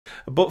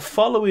But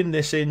following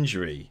this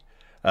injury,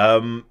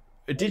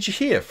 did you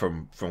hear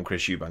from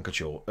Chris Eubank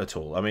at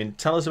all? I mean,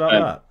 tell us about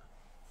No, that.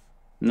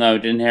 no,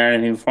 didn't hear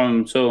anything from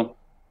him at all.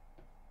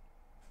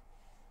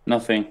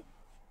 Nothing.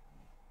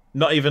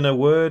 Not even a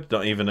word,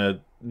 not even a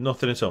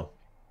nothing at all.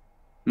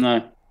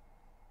 No.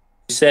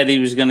 He said he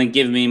was going to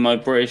give me my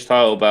British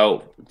title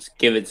belt, to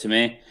give it to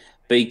me,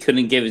 but he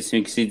couldn't give it to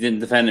me because he didn't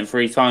defend it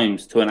 3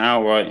 times to an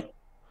outright.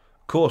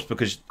 Of course,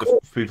 because for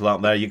people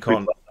out there, you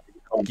can't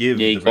Yeah, give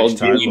the British you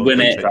title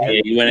win it. retake. Yeah,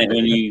 Yeah, you win it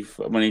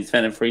when you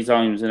defend it 3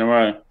 times in a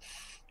row.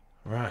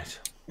 right.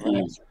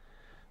 Yeah.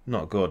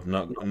 Not good.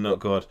 Not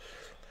good.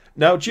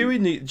 Now,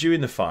 during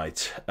the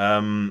fight,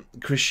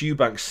 Chris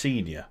Eubank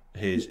Sr,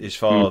 his Mm.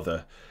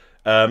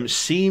 father,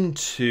 seemed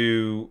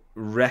to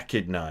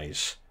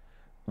recognise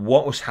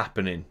what was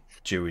happening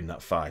during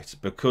that fight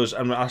because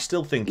I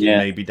still think it Yeah.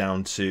 may be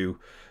down to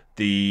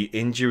the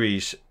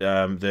injuries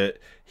that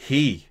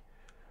he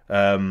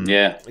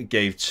Yeah.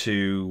 gave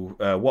to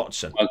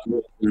Watson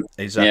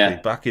exactly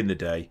Yeah. back in the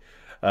day,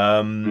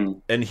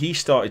 Mm. and he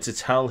started to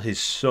tell his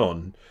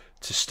son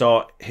to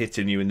start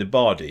hitting you in the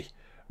body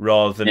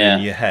rather than in Yeah.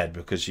 your head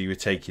because you were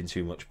taking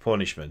too much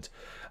punishment.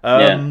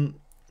 Yeah. Um,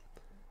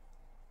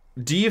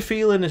 do you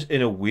feel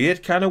in a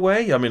weird kind of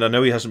way? I mean, I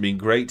know he hasn't been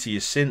great to you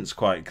since,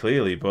 quite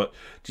clearly, but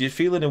do you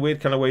feel in a weird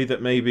kind of way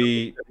that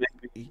maybe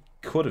he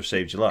could have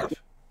saved your life?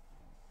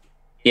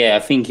 Yeah, I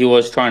think he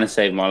was trying to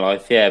save my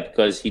life. Yeah,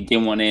 because he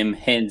didn't want him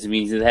hitting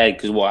me to the head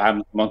because what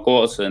happened to my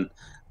Corson.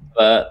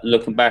 But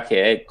looking back at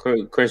it,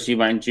 Chris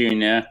Eubank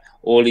Jr.,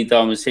 all he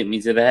done was hit me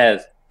to the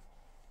head.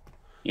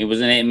 He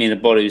wasn't hitting me in the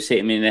body; he was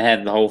hitting me in the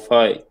head the whole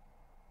fight.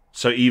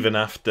 So even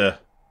after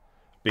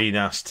being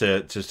asked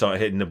to start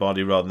hitting the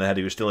body rather than the head,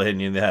 he was still hitting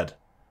you in the head.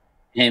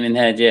 Hit him in the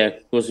head, yeah,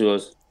 of course he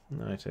was.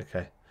 Right,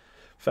 okay.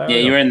 Fair Yeah,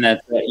 you're enough.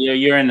 in that.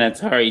 You're in that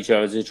to hurt each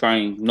other to try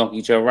and knock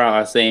each other out.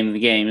 That's the aim of the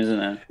game, isn't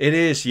it? It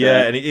is,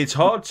 yeah, So, and it's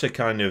hard to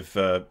kind of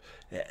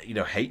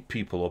hate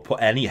people or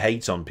put any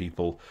hate on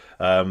people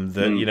that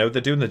mm.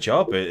 they're doing the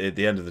job at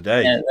the end of the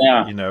day. Yeah, they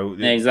are.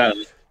 Yeah, It,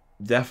 exactly.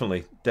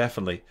 definitely,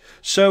 definitely.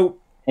 So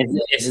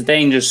It's a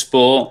dangerous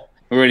sport,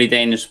 a really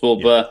dangerous sport,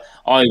 yeah, but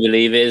I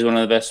believe it is one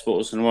of the best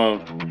sports in the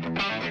world.